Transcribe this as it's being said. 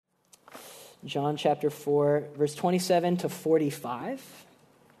John chapter 4, verse 27 to 45.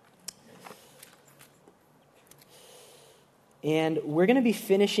 And we're going to be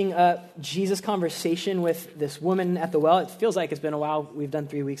finishing up Jesus' conversation with this woman at the well. It feels like it's been a while. We've done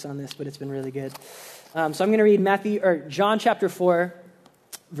 3 weeks on this, but it's been really good. So I'm going to read John chapter 4,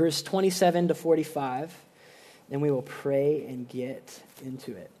 verse 27 to 45. Then we will pray and get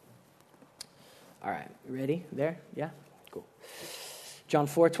into it. All right, ready? There? Yeah? Cool. John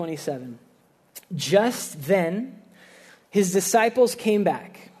 4:27. Just then, his disciples came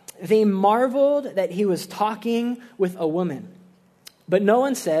back. They marveled that he was talking with a woman. But no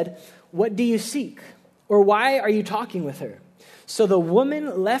one said, "What do you seek?" Or "Why are you talking with her?" So the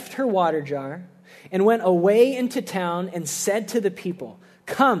woman left her water jar and went away into town and said to the people,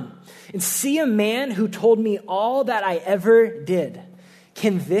 "Come and see a man who told me all that I ever did.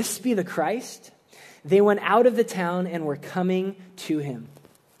 Can this be the Christ?" They went out of the town and were coming to him.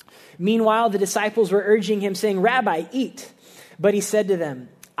 Meanwhile, the disciples were urging him, saying, "Rabbi, eat." But he said to them,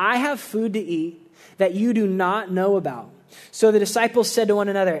 "I have food to eat that you do not know about." So the disciples said to one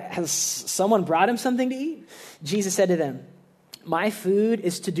another, "Has someone brought him something to eat?" Jesus said to them, "My food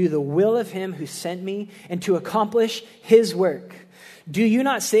is to do the will of him who sent me and to accomplish his work. Do you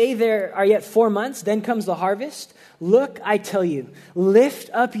not say there are yet 4 months, then comes the harvest? Look, I tell you, lift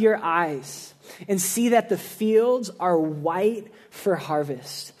up your eyes and see that the fields are white for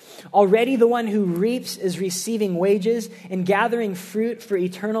harvest. Already the one who reaps is receiving wages and gathering fruit for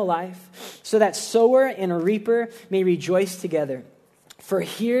eternal life, so that sower and reaper may rejoice together. For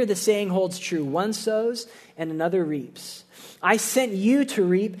here the saying holds true, one sows and another reaps. I sent you to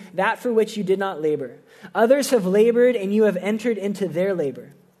reap that for which you did not labor. Others have labored and you have entered into their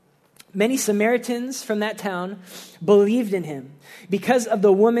labor." Many Samaritans from that town believed in him because of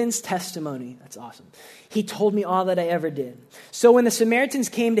the woman's testimony. That's awesome. "He told me all that I ever did." So when the Samaritans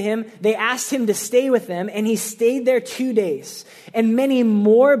came to him, they asked him to stay with them, and he stayed there 2 days. And many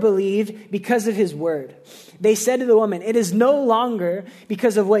more believed because of his word. They said to the woman, "It is no longer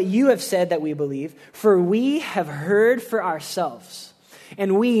because of what you have said that we believe, for we have heard for ourselves,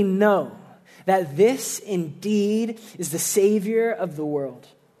 and we know that this indeed is the Savior of the world."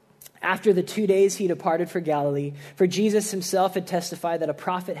 After the 2 days, he departed for Galilee, for Jesus himself had testified that a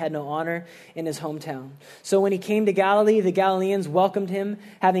prophet had no honor in his hometown. So when he came to Galilee, the Galileans welcomed him,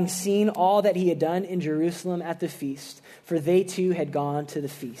 having seen all that he had done in Jerusalem at the feast, for they too had gone to the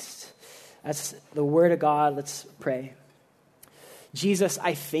feast. That's the word of God. Let's pray. Jesus,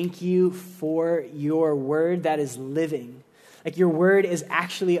 I thank you for your word that is living. Like your word is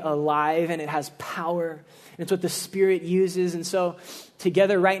actually alive and it has power. And it's what the Spirit uses. And so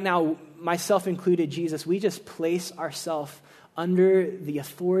together right now, myself included, Jesus, we just place ourselves under the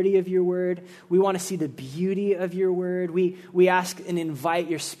authority of your word. We want to see the beauty of your word. We ask and invite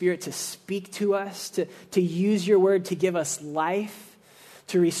your Spirit to speak to us, to use your word to give us life,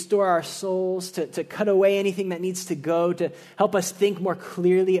 to restore our souls, to cut away anything that needs to go, to help us think more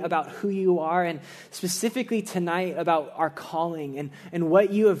clearly about who you are, and specifically tonight about our calling and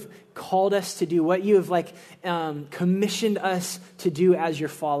what you have called us to do, what you have commissioned us to do as your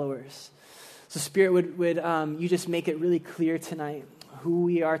followers. So Spirit, would you just make it really clear tonight who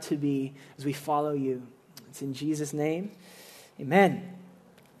we are to be as we follow you. It's in Jesus' name. Amen.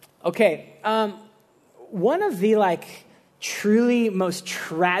 Okay. One of the truly most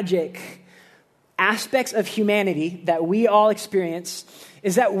tragic aspects of humanity that we all experience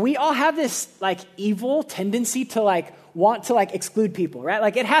is that we all have this evil tendency to want to exclude people,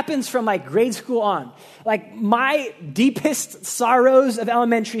 right? It happens from grade school on. My deepest sorrows of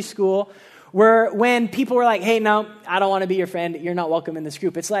elementary school were when people were like, "Hey, no, I don't want to be your friend. You're not welcome in this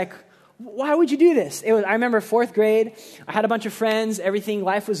group." It's why would you do this? I remember 4th grade. I had a bunch of friends.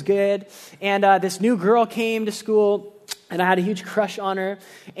 Life was good. And this new girl came to school. And I had a huge crush on her.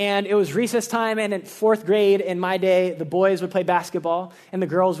 And it was recess time. And in 4th grade, in my day, the boys would play basketball. And the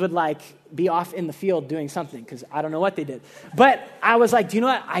girls would be off in the field doing something. Because I don't know what they did. But I was like, do you know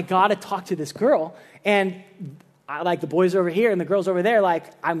what? I got to talk to this girl. And the boys over here and the girls over there,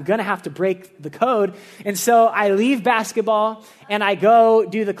 I'm going to have to break the code. And so I leave basketball. And I go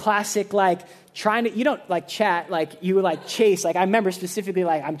do the classic, trying to, you don't chat. You chase. I remember specifically,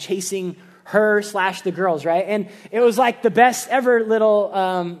 I'm chasing her / the girls, right? And it was the best ever little,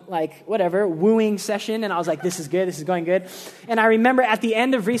 wooing session. And I was like, this is good. This is going good. And I remember at the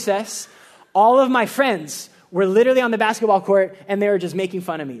end of recess, all of my friends were literally on the basketball court and they were just making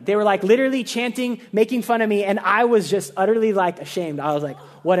fun of me. They were literally chanting, making fun of me. And I was just utterly ashamed. I was like,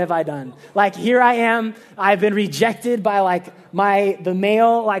 what have I done? Here I am. I've been rejected by the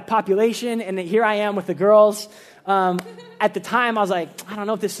male population. And here I am with the girls. At the time, I was like, I don't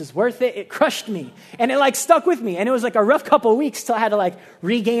know if this is worth it. It crushed me. And it like stuck with me. And it was like a rough couple of weeks till I had to like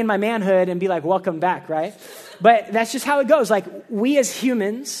regain my manhood and be like, welcome back, right? But that's just how it goes. Like we as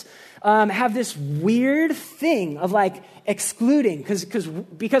humans have this weird thing of like excluding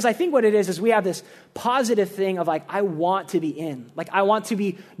because I think what it is we have this positive thing of like, I want to be in. Like I want to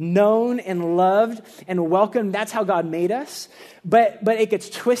be known and loved and welcomed. That's how God made us. But it gets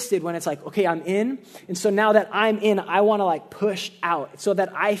twisted when it's like, okay, I'm in. And so now that I'm in, I want to like push out so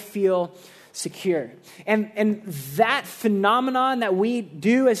that I feel secure. And that phenomenon that we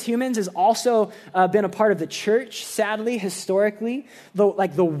do as humans has also been a part of the church, sadly, historically. Though,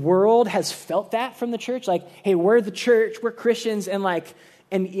 like the world has felt that from the church. Like, hey, we're the church, we're Christians, and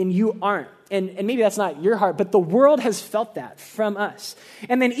you aren't. And maybe that's not your heart, but the world has felt that from us.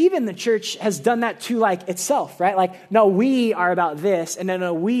 And then even the church has done that to like itself, right? Like, no, we are about this, and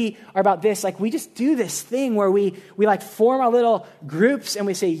no, we are about this. Like we just do this thing where we like form our little groups and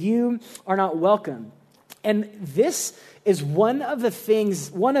we say, you are not welcome. And this is one of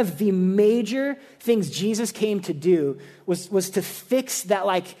the major things Jesus came to do was to fix that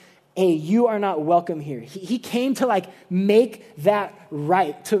like, hey, you are not welcome here. He came to like make that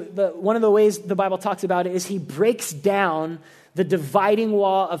right. One of the ways the Bible talks about it is he breaks down the dividing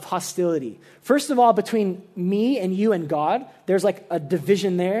wall of hostility. First of all, between me and you and God, there's like a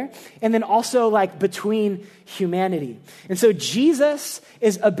division there. And then also like between humanity. And so Jesus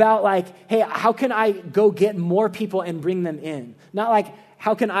is about like, hey, how can I go get more people and bring them in? Not like,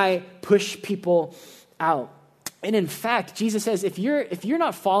 how can I push people out? And in fact, Jesus says, if you're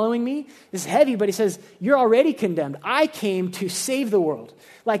not following me, this is heavy, but he says, you're already condemned. I came to save the world.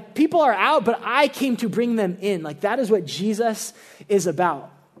 Like people are out, but I came to bring them in. Like that is what Jesus is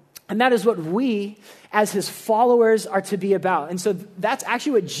about. And that is what we as his followers are to be about. And so that's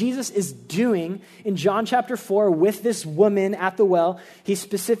actually what Jesus is doing in John chapter 4 with this woman at the well. He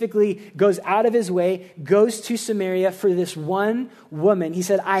specifically goes out of his way, goes to Samaria for this one woman. He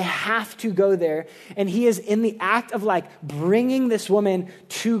said, I have to go there. And he is in the act of like bringing this woman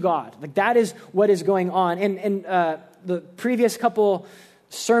to God. Like that is what is going on. And the previous couple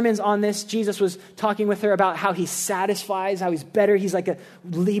sermons on this, Jesus was talking with her about how he satisfies, how he's better. He's like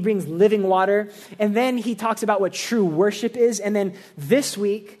he brings living water. And then he talks about what true worship is. And then this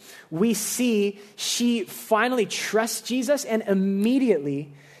week we see she finally trusts Jesus and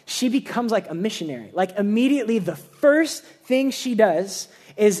immediately she becomes like a missionary. Like immediately the first thing she does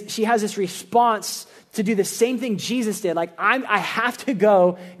is she has this response to do the same thing Jesus did. Like, I have to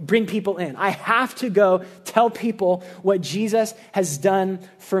go bring people in. I have to go tell people what Jesus has done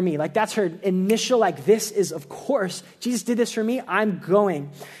for me. Like, that's her initial, like, this is, of course, Jesus did this for me. I'm going.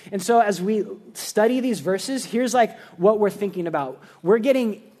 And so as we study these verses, here's like what we're thinking about. We're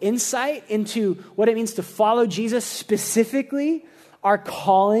getting insight into what it means to follow Jesus, specifically our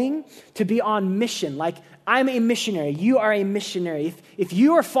calling to be on mission. Like, I'm a missionary. You are a missionary. If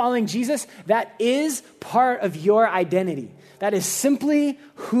you are following Jesus, that is part of your identity. That is simply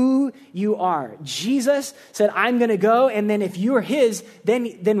who you are. Jesus said, I'm going to go. And then if you are his,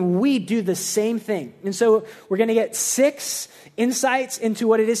 then we do the same thing. And so we're going to get 6 insights into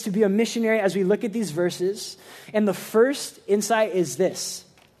what it is to be a missionary as we look at these verses. And the first insight is this.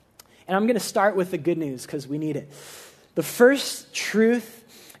 And I'm going to start with the good news because we need it. The first truth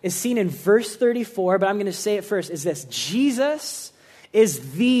is seen in verse 34, but I'm going to say it first, is this. Jesus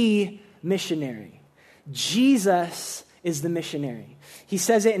is the missionary. Jesus is the missionary. He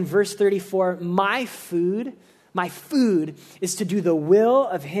says it in verse 34, my food is to do the will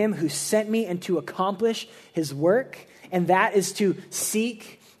of him who sent me and to accomplish his work, and that is to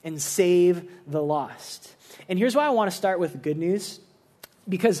seek and save the lost. And here's why I want to start with good news,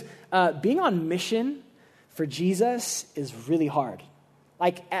 because being on mission for Jesus is really hard.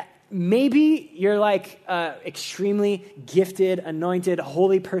 Like, maybe you're like extremely gifted, anointed,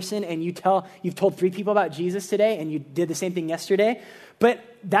 holy person, and you've told 3 people about Jesus today, and you did the same thing yesterday. But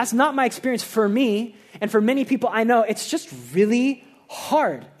that's not my experience for me, and for many people I know, it's just really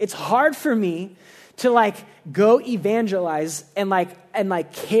hard. It's hard for me to like go evangelize and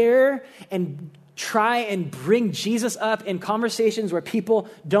like care and try and bring Jesus up in conversations where people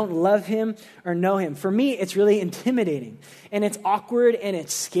don't love him or know him. For me, it's really intimidating and it's awkward and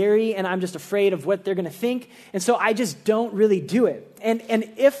it's scary and I'm just afraid of what they're going to think. And so I just don't really do it. And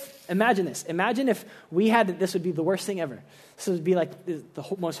imagine if we had, this would be the worst thing ever. This would be like the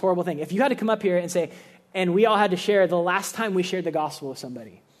most horrible thing. If you had to come up here and say, and we all had to share the last time we shared the gospel with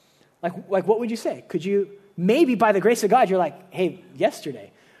somebody, like what would you say? Could you, maybe by the grace of God, you're like, hey,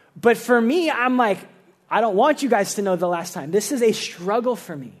 yesterday. But for me, I'm like, I don't want you guys to know the last time. This is a struggle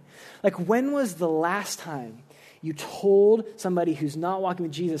for me. Like, when was the last time You told somebody who's not walking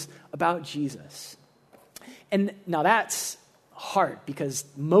with Jesus about Jesus. And now that's hard because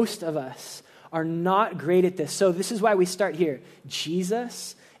most of us are not great at this. So this is why we start here.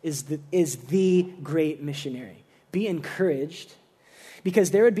 Jesus is the great missionary. Be encouraged,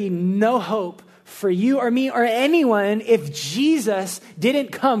 because there would be no hope for you or me or anyone if Jesus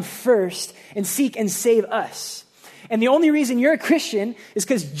didn't come first and seek and save us. And the only reason you're a Christian is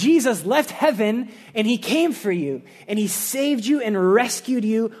because Jesus left heaven and he came for you and he saved you and rescued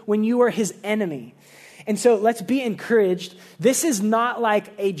you when you were his enemy. And so let's be encouraged. This is not like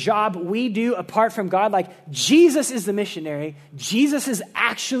a job we do apart from God. Like, Jesus is the missionary. Jesus is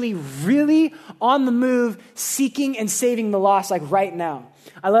actually really on the move, seeking and saving the lost, like right now.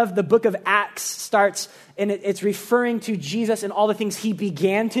 I love the book of Acts starts, and it's referring to Jesus and all the things he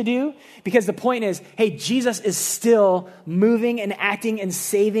began to do, because the point is, hey, Jesus is still moving and acting and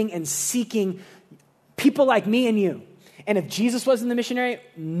saving and seeking people like me and you. And if Jesus wasn't the missionary,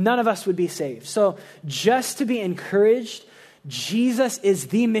 none of us would be saved. So just to be encouraged, Jesus is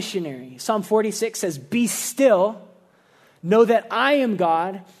the missionary. Psalm 46 says, be still, know that I am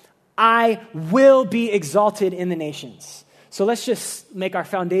God. I will be exalted in the nations. So let's just make our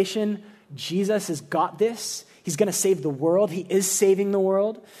foundation. Jesus has got this. He's going to save the world. He is saving the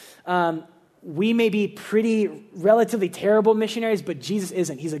world. We may be pretty relatively terrible missionaries, but Jesus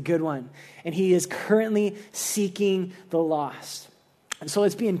isn't. He's a good one. And he is currently seeking the lost. And so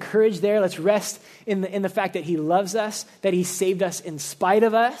let's be encouraged there. Let's rest in the fact that he loves us, that he saved us in spite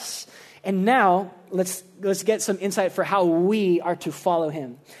of us. And now let's get some insight for how we are to follow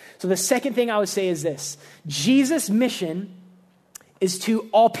him. So the second thing I would say is this. Jesus' mission is to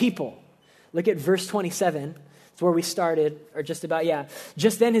all people. Look at verse 27. It's where we started, or just about, yeah.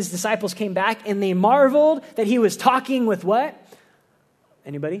 Just then his disciples came back and they marveled that he was talking with what?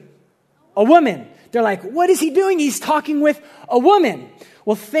 Anybody? A woman. They're like, what is he doing? He's talking with a woman.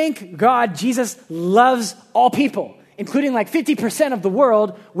 Well, thank God Jesus loves all people, including like 50% of the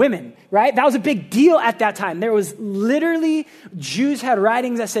world, women, right? That was a big deal at that time. There was literally, Jews had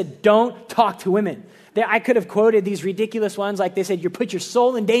writings that said, don't talk to women. I could have quoted these ridiculous ones, like they said, you put your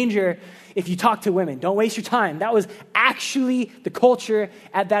soul in danger if you talk to women. Don't waste your time. That was actually the culture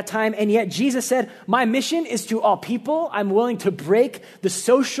at that time. And yet Jesus said, my mission is to all people. I'm willing to break the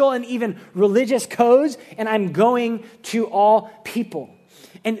social and even religious codes, and I'm going to all people.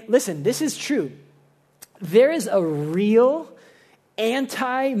 And listen, this is true. There is a real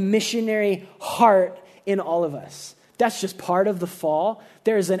anti-missionary heart in all of us. That's just part of the fall.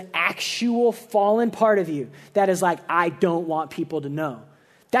 There's an actual fallen part of you that is like, I don't want people to know.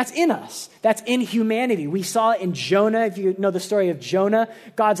 That's in us. That's in humanity. We saw it in Jonah. If you know the story of Jonah,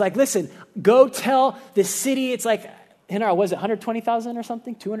 God's like, listen, go tell this city. It's like, was it 120,000 or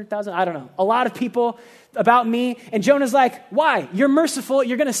something? 200,000? I don't know. A lot of people about me. And Jonah's like, why? You're merciful.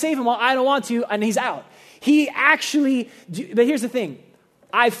 You're going to save him. Well, I don't want to. And he's out. He actually, but here's the thing.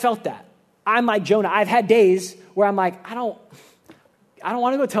 I've felt that. I'm like Jonah. I've had days where I'm like, I don't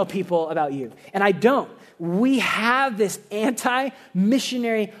want to go tell people about you. And I don't. We have this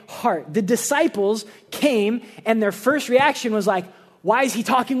anti-missionary heart. The disciples came and their first reaction was like, why is he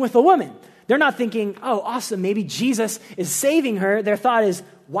talking with a woman? They're not thinking, oh, awesome, maybe Jesus is saving her. Their thought is,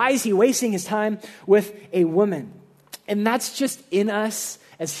 why is he wasting his time with a woman? And that's just in us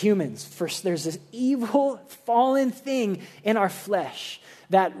as humans. First, there's this evil, fallen thing in our flesh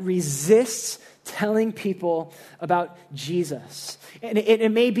that resists telling people about Jesus. And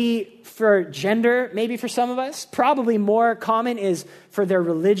it may be for gender, maybe for some of us. Probably more common is for their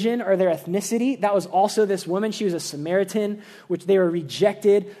religion or their ethnicity. That was also this woman. She was a Samaritan, which they were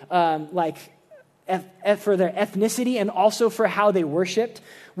rejected for their ethnicity and also for how they worshiped.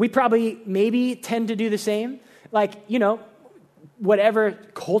 We probably maybe tend to do the same. Like, whatever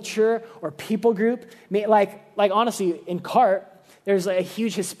culture or people group, like honestly, in CART, there's a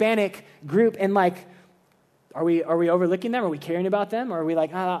huge Hispanic group, and like, are we overlooking them? Are we caring about them? Or are we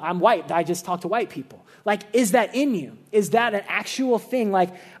like, I'm white, I just talk to white people? Like, is that in you? Is that an actual thing?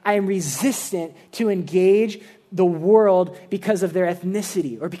 Like, I am resistant to engage the world because of their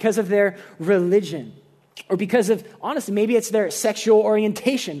ethnicity or because of their religion. Or because of, honestly, maybe it's their sexual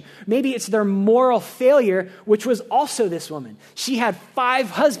orientation. Maybe it's their moral failure, which was also this woman. She had 5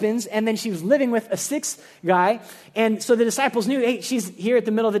 husbands, and then she was living with a 6th guy. And so the disciples knew, hey, she's here at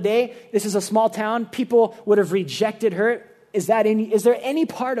the middle of the day. This is a small town. People would have rejected her. Is there any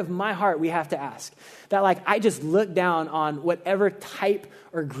part of my heart, we have to ask, that like I just look down on whatever type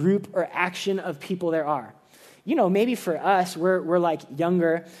or group or action of people there are? Maybe for us, we're like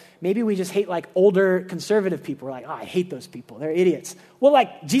younger. Maybe we just hate like older conservative people. We're like, I hate those people. They're idiots. Well,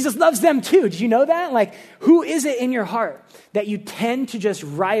 like Jesus loves them too. Did you know that? Like, who is it in your heart that you tend to just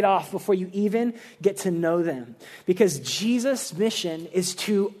write off before you even get to know them? Because Jesus' mission is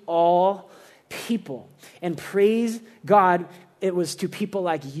to all people. And praise God, it was to people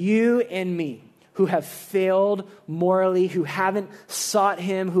like you and me who have failed morally, who haven't sought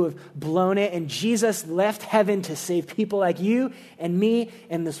him, who have blown it. And Jesus left heaven to save people like you and me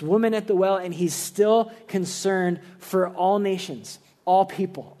and this woman at the well. And he's still concerned for all nations, all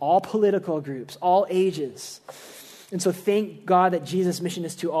people, all political groups, all ages. And so thank God that Jesus' mission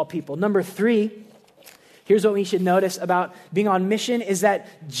is to all people. Number 3, here's what we should notice about being on mission is that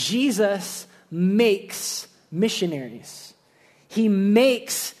Jesus makes missionaries.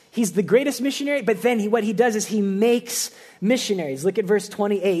 He's the greatest missionary, but then what he does is he makes missionaries. Look at verse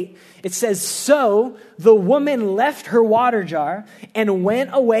 28. It says, so the woman left her water jar and went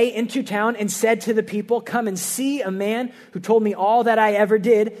away into town and said to the people, come and see a man who told me all that I ever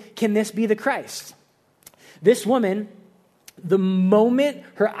did. Can this be the Christ? This woman, the moment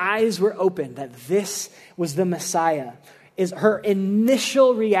her eyes were opened that this was the Messiah, is her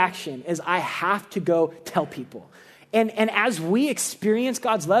initial reaction is, I have to go tell people. And as we experience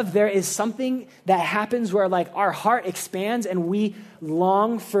God's love, there is something that happens where like our heart expands and we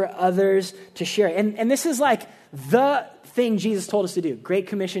long for others to share. And this is like the thing Jesus told us to do. Great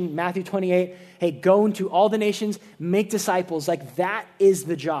Commission, Matthew 28. Hey, go into all the nations, make disciples. Like that is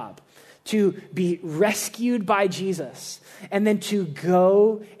the job, to be rescued by Jesus and then to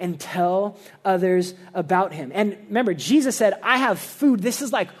go and tell others about him. And remember, Jesus said, I have food. This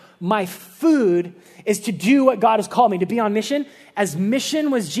is like my food is to do what God has called me, to be on mission. As mission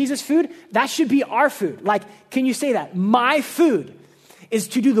was Jesus' food, that should be our food. Like, can you say that? My food is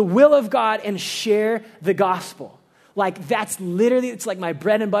to do the will of God and share the gospel. Like, that's literally, it's like my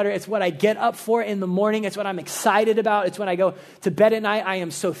bread and butter. It's what I get up for in the morning. It's what I'm excited about. It's when I go to bed at night. I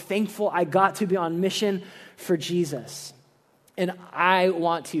am so thankful I got to be on mission for Jesus. And I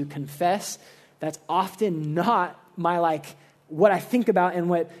want to confess that's often not my what I think about and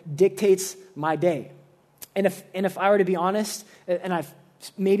what dictates my day. And if I were to be honest, and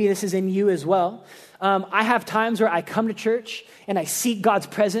maybe this is in you as well, I have times where I come to church and I seek God's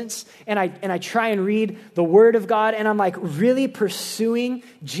presence and I try and read the Word of God and I'm like really pursuing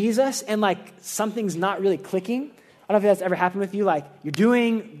Jesus and like something's not really clicking. I don't know if that's ever happened with you. Like you're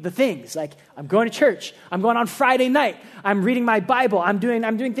doing the things. Like I'm going to church. I'm going on Friday night. I'm reading my Bible. I'm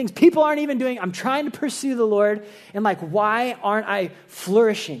doing things people aren't even doing. I'm trying to pursue the Lord. And like, why aren't I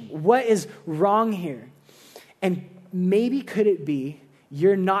flourishing? What is wrong here? And maybe could it be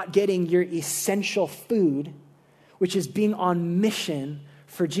you're not getting your essential food, which is being on mission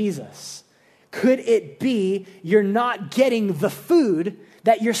for Jesus? Could it be you're not getting the food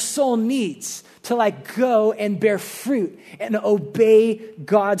that your soul needs to like go and bear fruit and obey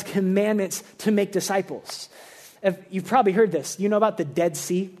God's commandments to make disciples? You've probably heard this. You know about the Dead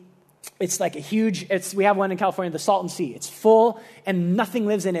Sea? It's like we have one in California, the Salton Sea. It's full and nothing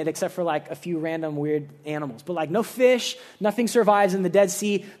lives in it except for like a few random weird animals. But like no fish, nothing survives in the Dead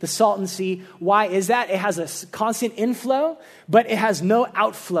Sea, the Salton Sea. Why is that? It has a constant inflow, but it has no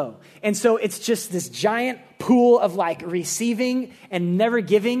outflow. And so it's just this giant pool of like receiving and never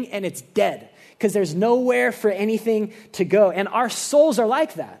giving, and it's dead because there's nowhere for anything to go. And our souls are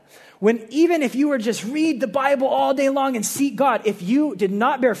like that. When even if you were just read the Bible all day long and seek God, if you did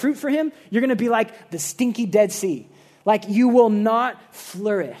not bear fruit for him, you're going to be like the stinky Dead Sea. Like you will not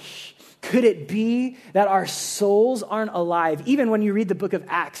flourish. Could it be that our souls aren't alive? Even when you read the book of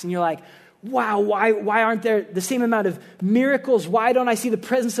Acts and you're like, wow, why aren't there the same amount of miracles? Why don't I see the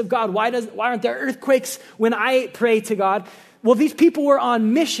presence of God? Why aren't there earthquakes when I pray to God? Well, these people were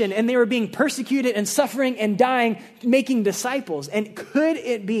on mission and they were being persecuted and suffering and dying, making disciples. And could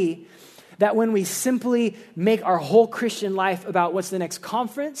it be that when we simply make our whole Christian life about what's the next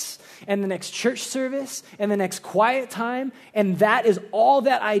conference and the next church service and the next quiet time, and that is all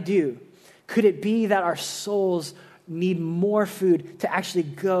that I do, could it be that our souls need more food to actually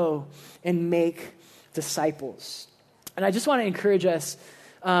go and make disciples? And I just want to encourage us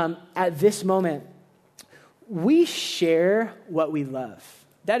at this moment, we share what we love.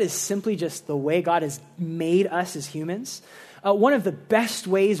 That is simply just the way God has made us as humans. One of the best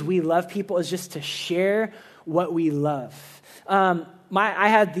ways we love people is just to share what we love. I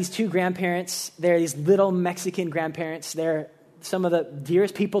had these two grandparents. They're these little Mexican grandparents. They're some of the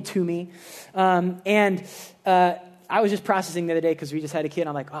dearest people to me. And I was just processing the other day because we just had a kid.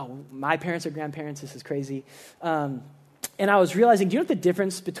 I'm like, oh, my parents are grandparents. This is crazy. And I was realizing, do you know what the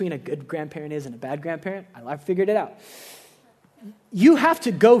difference between a good grandparent is and a bad grandparent? I figured it out. You have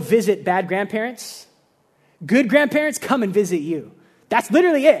to go visit bad grandparents. Good grandparents come and visit you. That's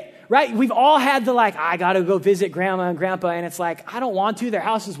literally it, right? We've all had the I got to go visit grandma and grandpa, and it's I don't want to. Their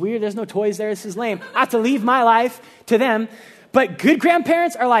house is weird. There's no toys there. This is lame. I have to leave my life to them. But good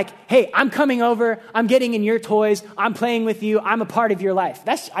grandparents are hey, I'm coming over. I'm getting in your toys. I'm playing with you. I'm a part of your life.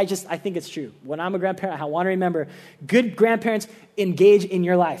 I think it's true. When I'm a grandparent, I want to remember good grandparents engage in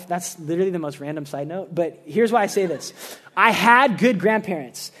your life. That's literally the most random side note. But here's why I say this. I had good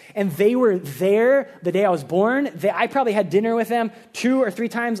grandparents, and they were there the day I was born. I probably had dinner with them 2 or 3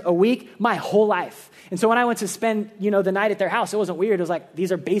 times a week my whole life. And so when I went to spend, the night at their house, it wasn't weird. It was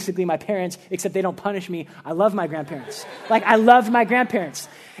these are basically my parents, except they don't punish me. I love my grandparents. I loved my grandparents.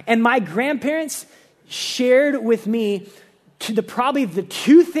 And my grandparents shared with me probably the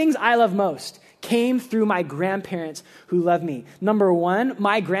 2 things I love most came through my grandparents who love me. Number 1,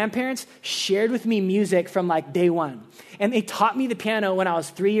 my grandparents shared with me music from day one. And they taught me the piano when I was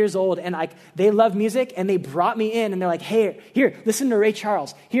 3 years old. And they love music, and they brought me in, and they're hey, here, listen to Ray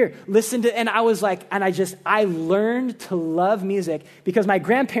Charles. Here, listen to, and I was I learned to love music because my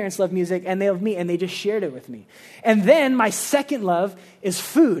grandparents love music, and they love me, and they just shared it with me. And then my second love is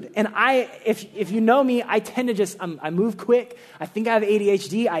food. And if you know me, I tend to I move quick. I think I have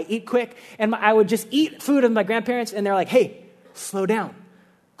ADHD. I eat quick. And I would just eat food with my grandparents, and they're hey, slow down.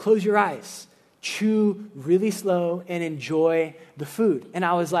 Close your eyes. Chew really slow and enjoy the food. And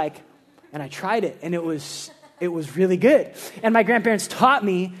I was and I tried it, and it was really good. And my grandparents taught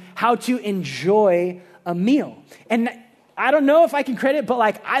me how to enjoy a meal. And I don't know if I can credit,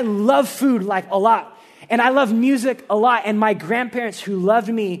 but I love food a lot. And I love music a lot. And my grandparents who loved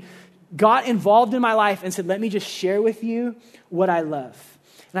me got involved in my life and said, let me just share with you what I love.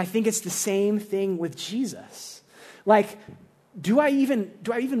 And I think it's the same thing with Jesus. Do I even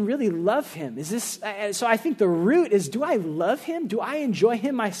really love him? So I think the root is, do I love him? Do I enjoy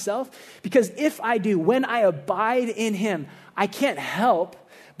him myself? Because if I do, when I abide in him, I can't help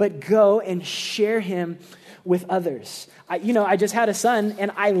but go and share him with others. I just had a son,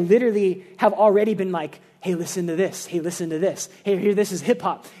 and I literally have already been hey, listen to this. Hey, listen to this. Hey, here, this is hip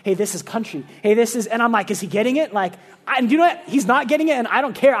hop. Hey, this is country. Hey, this is, and I'm is he getting it? And you know what? He's not getting it, and I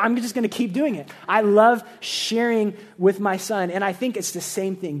don't care. I'm just going to keep doing it. I love sharing with my son, and I think it's the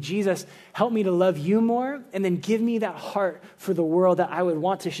same thing. Jesus, help me to love you more, and then give me that heart for the world that I would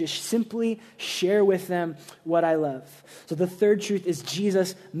want to just simply share with them what I love. So the third truth is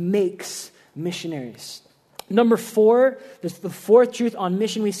Jesus makes missionaries. Number 4, the fourth truth on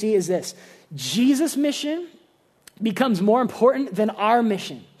mission we see is this. Jesus' mission becomes more important than our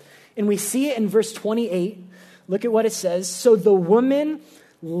mission. And we see it in verse 28. Look at what it says. So the woman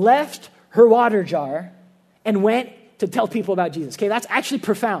left her water jar and went to tell people about Jesus. Okay, that's actually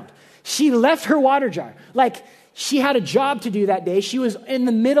profound. She left her water jar. She had a job to do that day. She was in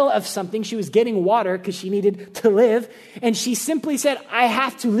the middle of something. She was getting water because she needed to live. And she simply said, I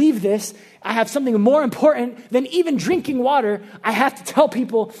have to leave this. I have something more important than even drinking water. I have to tell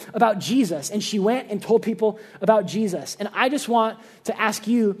people about Jesus. And she went and told people about Jesus. And I just want to ask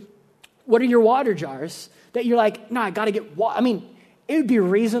you, what are your water jars that you're no, I got to get water? It would be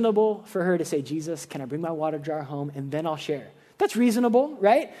reasonable for her to say, Jesus, can I bring my water jar home and then I'll share? That's reasonable,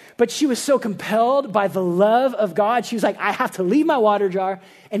 right? But she was so compelled by the love of God. She was I have to leave my water jar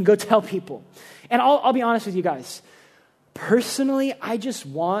and go tell people. And I'll be honest with you guys. Personally, I just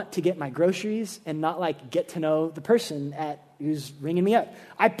want to get my groceries and not get to know the person who's ringing me up.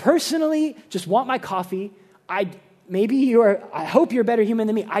 I personally just want my coffee. I hope you're a better human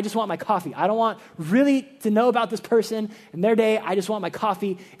than me. I just want my coffee. I don't want really to know about this person and their day. I just want my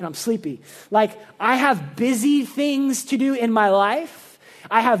coffee, and I'm sleepy. I have busy things to do in my life.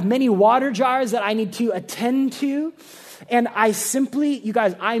 I have many water jars that I need to attend to. And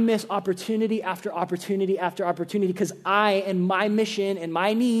I miss opportunity after opportunity after opportunity because I and my mission and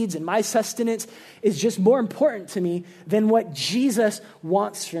my needs and my sustenance is just more important to me than what Jesus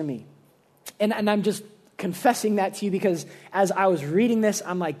wants for me. And I'm just confessing that to you because as I was reading this,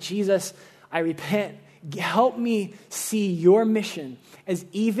 I'm Jesus, I repent. Help me see your mission as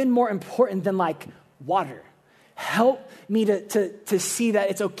even more important than water. Help me to see that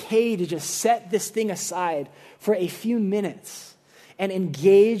it's okay to just set this thing aside for a few minutes and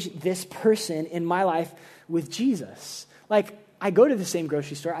engage this person in my life with Jesus. I go to the same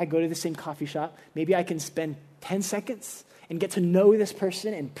grocery store. I go to the same coffee shop. Maybe I can spend 10 seconds and get to know this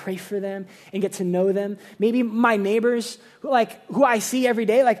person and pray for them and get to know them. Maybe my neighbors who I see every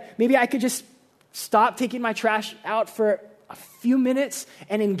day, maybe I could just stop taking my trash out for a few minutes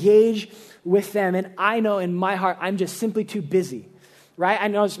and engage with them. And I know in my heart, I'm just simply too busy, right? I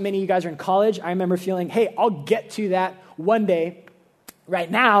know as many of you guys are in college. I remember feeling, hey, I'll get to that one day. Right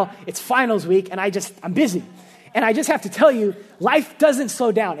now, it's finals week, and I'm busy. And I just have to tell you, life doesn't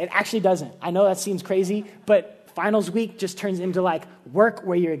slow down. It actually doesn't. I know that seems crazy, but finals week just turns into like work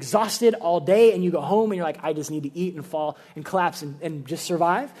where you're exhausted all day and you go home and you're like, I just need to eat and fall and collapse and just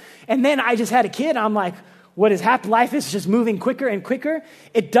survive. And then I just had a kid. I'm like, what has happened? Life is just moving quicker and quicker.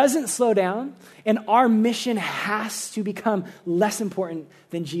 It doesn't slow down. And our mission has to become less important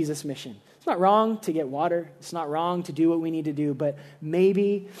than Jesus' mission. It's not wrong to get water. It's not wrong to do what we need to do, but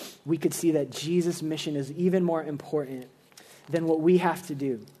maybe we could see that Jesus' mission is even more important than what we have to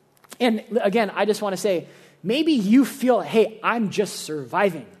do. And again, I just want to say, maybe you feel, hey, I'm just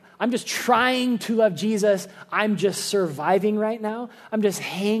surviving. I'm just trying to love Jesus. I'm just surviving right now. I'm just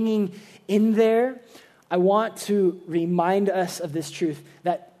hanging in there. I want to remind us of this truth,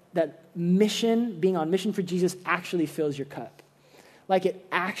 that mission, being on mission for Jesus, actually fills your cup. Like it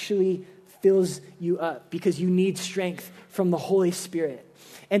actually fills you up because you need strength from the Holy Spirit.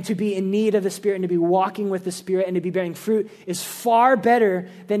 And to be in need of the Spirit and to be walking with the Spirit and to be bearing fruit is far better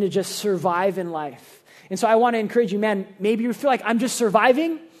than to just survive in life. And so I want to encourage you, man, maybe you feel like I'm just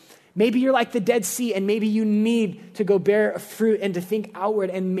surviving. Maybe you're like the Dead Sea and maybe you need to go bear fruit and to think outward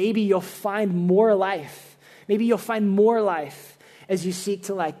and maybe you'll find more life. Maybe you'll find more life as you seek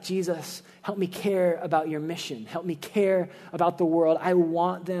to like, Jesus, help me care about your mission. Help me care about the world. I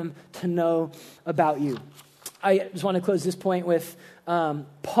want them to know about you. I just want to close this point with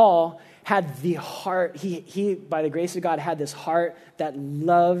Paul had the heart, he, by the grace of God, had this heart that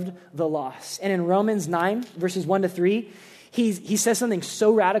loved the lost. And in Romans 9, verses 1-3, he says something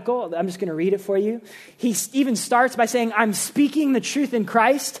so radical. I'm just going to read it for you. He even starts by saying, I'm speaking the truth in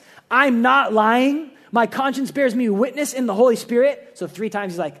Christ. I'm not lying. My conscience bears me witness in the Holy Spirit. So 3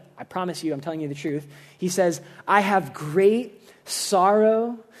 times he's like, I promise you, I'm telling you the truth. He says, I have great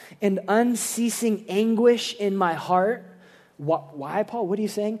sorrow and unceasing anguish in my heart. Why, Paul? What are you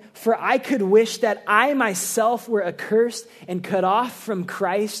saying? For I could wish that I myself were accursed and cut off from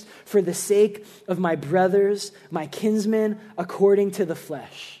Christ for the sake of my brothers, my kinsmen, according to the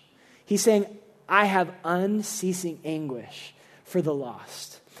flesh. He's saying, I have unceasing anguish for the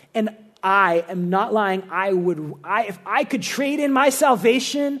lost. And I am not lying. If I could trade in my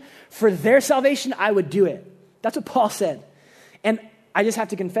salvation for their salvation, I would do it. That's what Paul said. And I just have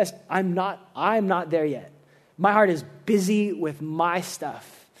to confess, I'm not there yet. My heart is busy with my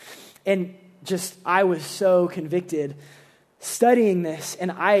stuff. And I was so convicted studying this,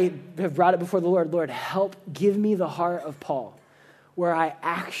 and I have brought it before the Lord. Lord, help give me the heart of Paul, where I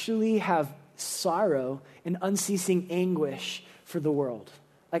actually have sorrow and unceasing anguish for the world.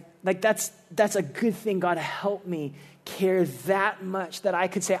 Like that's a good thing. God, help me care that much that I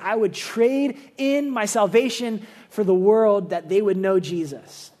could say I would trade in my salvation for the world that they would know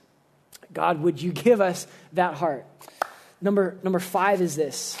Jesus. God, would you give us that heart? Number 5 is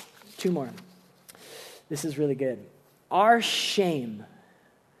this. 2 more. This is really good. Our shame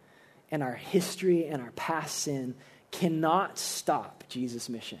and our history and our past sin cannot stop Jesus'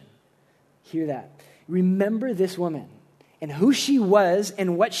 mission. Hear that. Remember this woman and who she was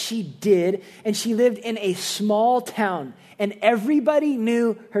and what she did, and she lived in a small town, and everybody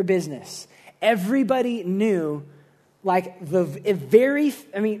knew her business. Everybody knew,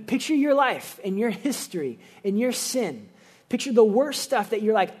 picture your life and your history and your sin. Picture the worst stuff that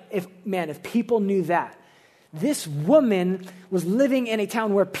you're like, if people knew that. This woman was living in a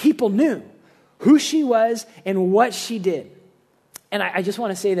town where people knew who she was and what she did. And I just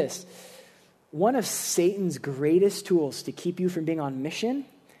want to say this. One of Satan's greatest tools to keep you from being on mission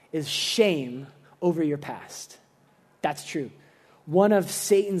is shame over your past. That's true. One of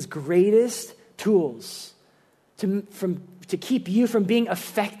Satan's greatest tools to keep you from being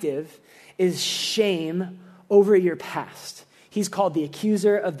effective is shame over your past. He's called the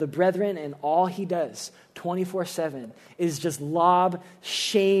accuser of the brethren, and all he does 24/7 is just lob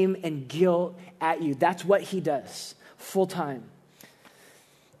shame and guilt at you. That's what he does full time.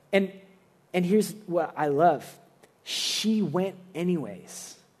 And here's what I love. She went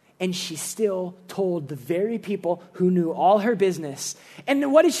anyways. And she still told the very people who knew all her business.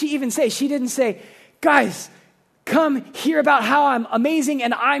 And what did she even say? She didn't say, guys, come hear about how I'm amazing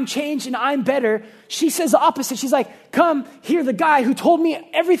and I'm changed and I'm better. She says the opposite. She's like, come hear the guy who told me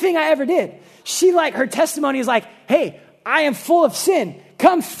everything I ever did. Her testimony is like, hey, I am full of sin.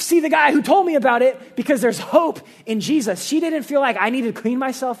 Come see the guy who told me about it because there's hope in Jesus. She didn't feel like I needed to clean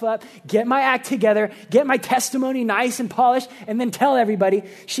myself up, get my act together, get my testimony nice and polished, and then tell everybody.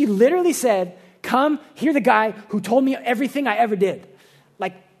 She literally said, come hear the guy who told me everything I ever did.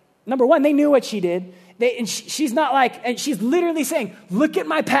 Like, number one, they knew what she did. She's not like, and she's literally saying, look at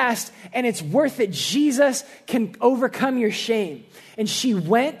my past, and it's worth it. Jesus can overcome your shame. And she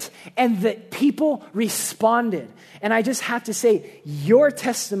went, and the people responded. And I just have to say, your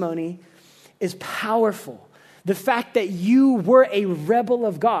testimony is powerful. The fact that you were a rebel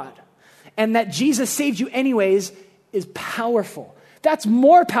of God and that Jesus saved you anyways is powerful. That's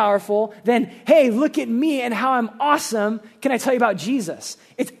more powerful than, hey, look at me and how I'm awesome. Can I tell you about Jesus?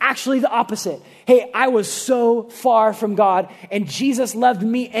 It's actually the opposite. Hey, I was so far from God and Jesus loved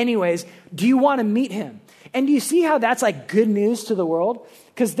me anyways. Do you want to meet him? And do you see how that's like good news to the world?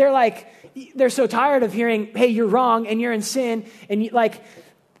 Because they're so tired of hearing, hey, you're wrong and you're in sin. And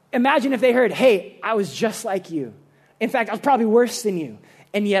imagine if they heard, hey, I was just like you. In fact, I was probably worse than you.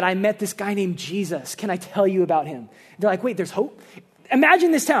 And yet I met this guy named Jesus. Can I tell you about him? They're like, wait, there's hope?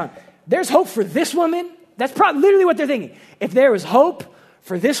 Imagine this town. There's hope for this woman? That's probably literally what they're thinking. If there was hope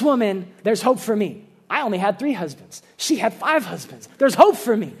for this woman, there's hope for me. I only had 3 husbands. She had 5 husbands. There's hope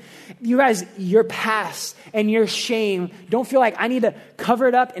for me. You guys, your past and your shame, don't feel like I need to cover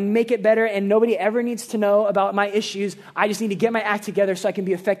it up and make it better and nobody ever needs to know about my issues. I just need to get my act together so I can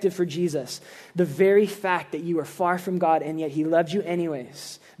be effective for Jesus. The very fact that you are far from God and yet he loved you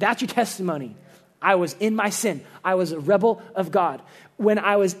anyways. That's your testimony. I was in my sin. I was a rebel of God. When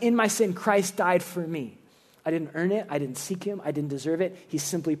I was in my sin, Christ died for me. I didn't earn it. I didn't seek him. I didn't deserve it. He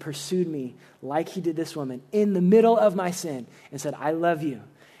simply pursued me like he did this woman in the middle of my sin and said, I love you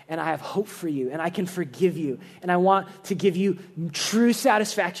and I have hope for you and I can forgive you and I want to give you true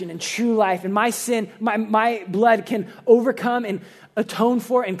satisfaction and true life. And my sin, my blood can overcome and atone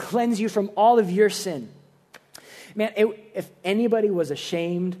for and cleanse you from all of your sin. Man, if anybody was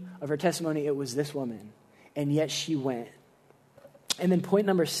ashamed of her testimony, it was this woman. And yet she went. And then point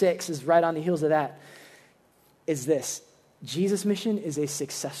number 6 is right on the heels of that. Is this. Jesus' mission is a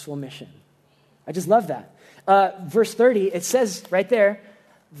successful mission. I just love that. Verse 30, it says right there,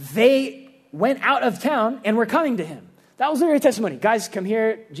 they went out of town and were coming to him. That was literally a testimony. Guys, come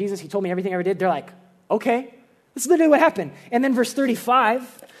here. Jesus, he told me everything I ever did. They're like, okay. That's literally what happened. And then verse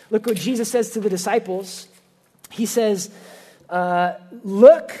 35, look what Jesus says to the disciples. He says,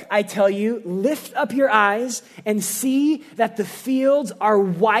 look, I tell you, lift up your eyes and see that the fields are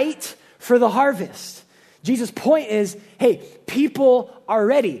white for the harvest. Jesus' point is, hey, people are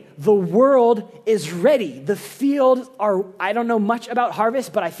ready. The world is ready. The fields are, I don't know much about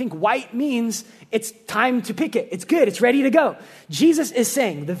harvest, but I think white means it's time to pick it. It's good. It's ready to go. Jesus is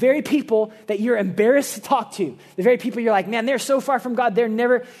saying the very people that you're embarrassed to talk to, the very people you're like, man, they're so far from God.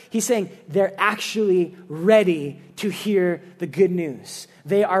 He's saying they're actually ready to hear the good news.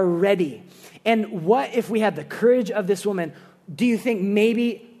 They are ready. And what if we had the courage of this woman? Do you think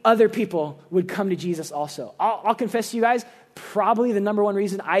maybe other people would come to Jesus also? I'll confess to you guys, probably the number one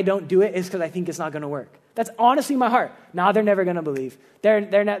reason I don't do it is because I think it's not going to work. That's honestly my heart. No, they're never going to believe.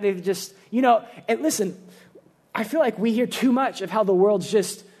 They're not, they've just, and listen, I feel like we hear too much of how the world's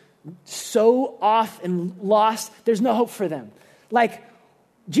just so off and lost. There's no hope for them. Like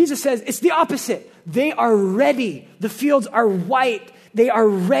Jesus says, it's the opposite. They are ready. The fields are white. They are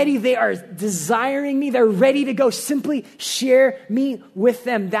ready. They are desiring me. They're ready to go. Simply share me with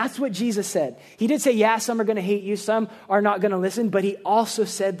them. That's what Jesus said. He did say, yeah, some are going to hate you. Some are not going to listen. But he also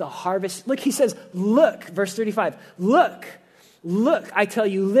said the harvest. Look, he says, look, verse 35. Look, I tell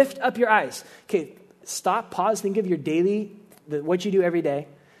you, lift up your eyes. Okay, stop, pause, think of your daily, what you do every day.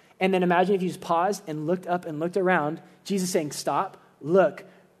 And then imagine if you just paused and looked up and looked around. Jesus saying, stop, look,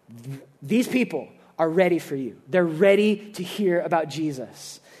 these people are ready for you. They're ready to hear about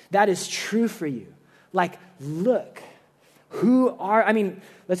Jesus. That is true for you. Like, look,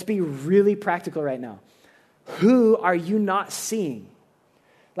 let's be really practical right now. Who are you not seeing?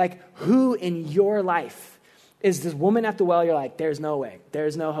 Like, who in your life is this woman at the well? You're like, there's no way.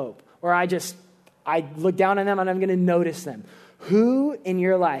 There's no hope. Or I look down on them and I'm going to notice them. Who in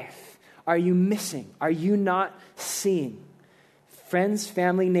your life are you missing? Are you not seeing? Friends,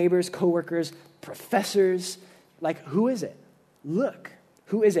 family, neighbors, coworkers, professors, like, who is it? Look,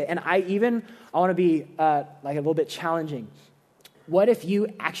 who is it? And I want to be a little bit challenging. What if you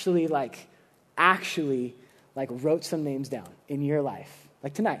actually wrote some names down in your life,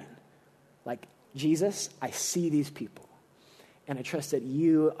 like tonight? Like, Jesus, I see these people, and I trust that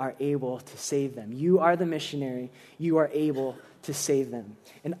you are able to save them. You are the missionary. You are able to save them.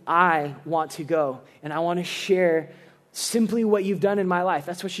 And I want to go, and I want to share simply what you've done in my life.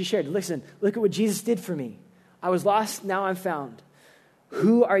 That's what she shared. Listen, look at what Jesus did for me. I was lost, now I'm found.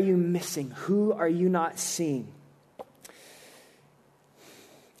 Who are you missing? Who are you not seeing?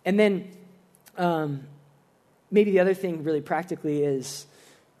 And then Maybe the other thing really practically is,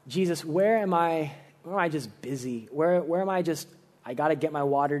 Jesus, where am I just busy? Where am I just, I got to get my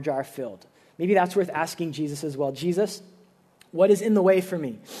water jar filled? Maybe that's worth asking Jesus as well. Jesus, what is in the way for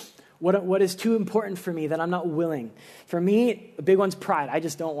me? What is too important for me that I'm not willing? For me, a big one's pride. I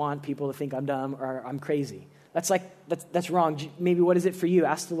just don't want people to think I'm dumb or I'm crazy. That's wrong. Maybe what is it for you?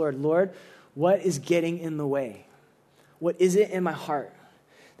 Ask the Lord, Lord, what is getting in the way? What is it in my heart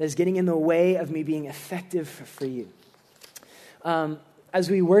that is getting in the way of me being effective for you? As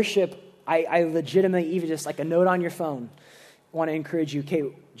we worship, I legitimately, even just like a note on your phone, want to encourage you, okay,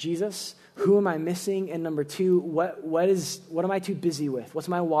 Jesus, who am I missing? And number two, what am I too busy with? What's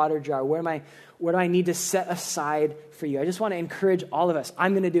my water jar? Where do I need to set aside for you? I just want to encourage all of us.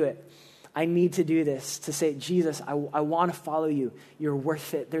 I'm going to do it. I need to do this to say, Jesus, I want to follow you. You're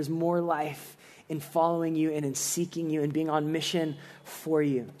worth it. There's more life in following you and in seeking you and being on mission for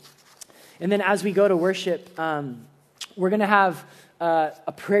you. And then as we go to worship, we're going to have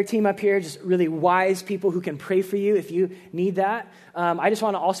a prayer team up here, just really wise people who can pray for you if you need that. I just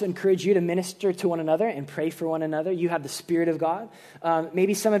want to also encourage you to minister to one another and pray for one another. You have the Spirit of God.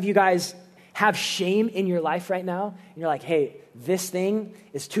 Maybe some of you guys have shame in your life right now, and you're like, hey, this thing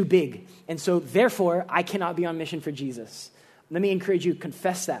is too big, and so therefore I cannot be on mission for Jesus. Let me encourage you,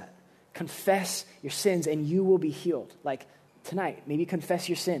 confess that. Confess your sins and you will be healed. Like tonight, maybe confess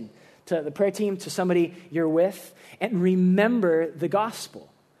your sin to the prayer team, to somebody you're with, and remember the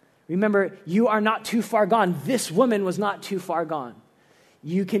gospel. Remember, you are not too far gone. This woman was not too far gone.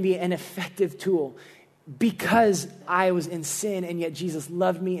 You can be an effective tool because I was in sin and yet Jesus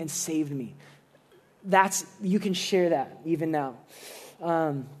loved me and saved me. You can share that even now.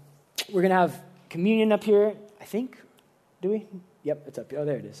 We're going to have communion up here, I think. Do we? Yep, it's up here. Oh,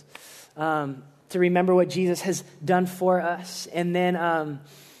 there it is. To remember what Jesus has done for us. And then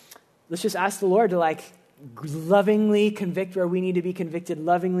let's just ask the Lord to lovingly convict where we need to be convicted,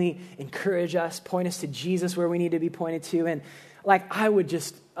 lovingly encourage us, point us to Jesus where we need to be pointed to. And I would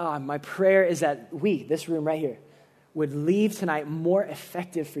just, my prayer is that this room right here, would leave tonight more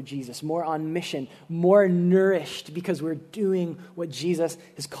effective for Jesus, more on mission, more nourished because we're doing what Jesus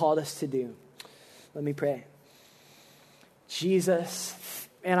has called us to do. Let me pray. Jesus,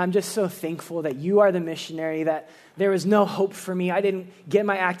 and I'm just so thankful that you are the missionary, that there was no hope for me. I didn't get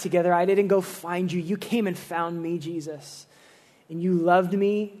my act together. I didn't go find you. You came and found me, Jesus. And you loved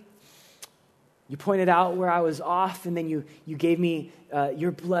me. You pointed out where I was off, and then you gave me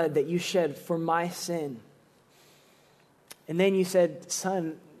your blood that you shed for my sin. And then you said,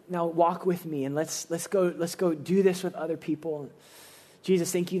 son, now walk with me, and let's go do this with other people.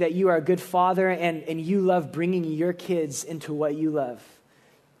 Jesus, thank you that you are a good father, and you love bringing your kids into what you love.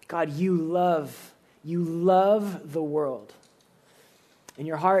 God, you love the world. And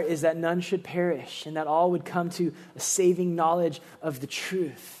your heart is that none should perish and that all would come to a saving knowledge of the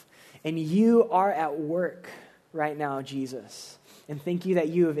truth. And you are at work right now, Jesus. And thank you that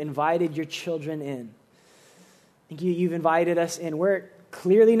you have invited your children in. Thank you you've invited us in. We're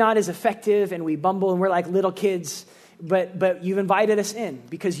clearly not as effective and we bumble and we're like little kids, but you've invited us in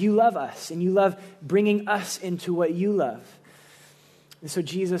because you love us and you love bringing us into what you love. And so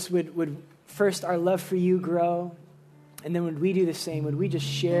Jesus, would first our love for you grow, and then would we do the same? Would we just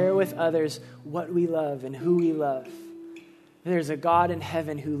share with others what we love and who we love? There's a God in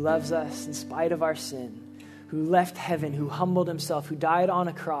heaven who loves us in spite of our sin, who left heaven, who humbled himself, who died on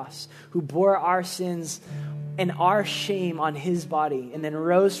a cross, who bore our sins and our shame on his body, and then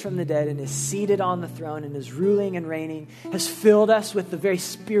rose from the dead and is seated on the throne and is ruling and reigning, has filled us with the very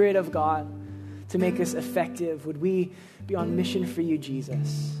Spirit of God to make us effective. Would we be on mission for you,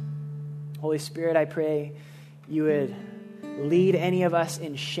 Jesus? Holy Spirit, I pray you would lead any of us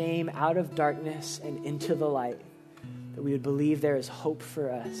in shame out of darkness and into the light, that we would believe there is hope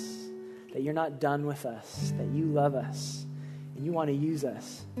for us, that you're not done with us, that you love us, and you want to use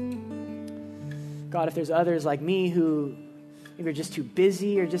us. God, if there's others like me who maybe are just too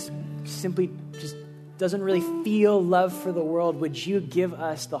busy or just simply just doesn't really feel love for the world, would you give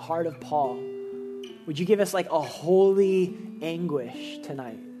us the heart of Paul? Would you give us a holy anguish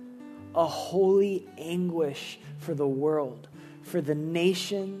tonight? A holy anguish for the world, for the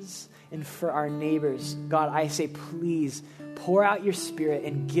nations, and for our neighbors. God, I say, please pour out your Spirit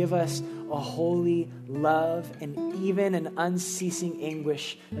and give us a holy love and even an unceasing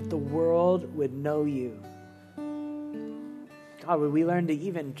anguish that the world would know you. God, would we learn to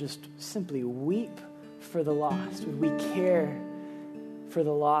even just simply weep for the lost? Would we care for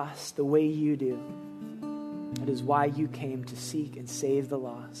the lost the way you do? That is why you came, to seek and save the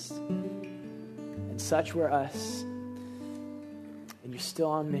lost. And such were us. And you're still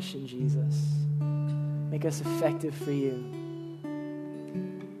on mission, Jesus. Make us effective for you.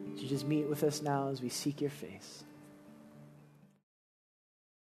 Would you just meet with us now as we seek your face?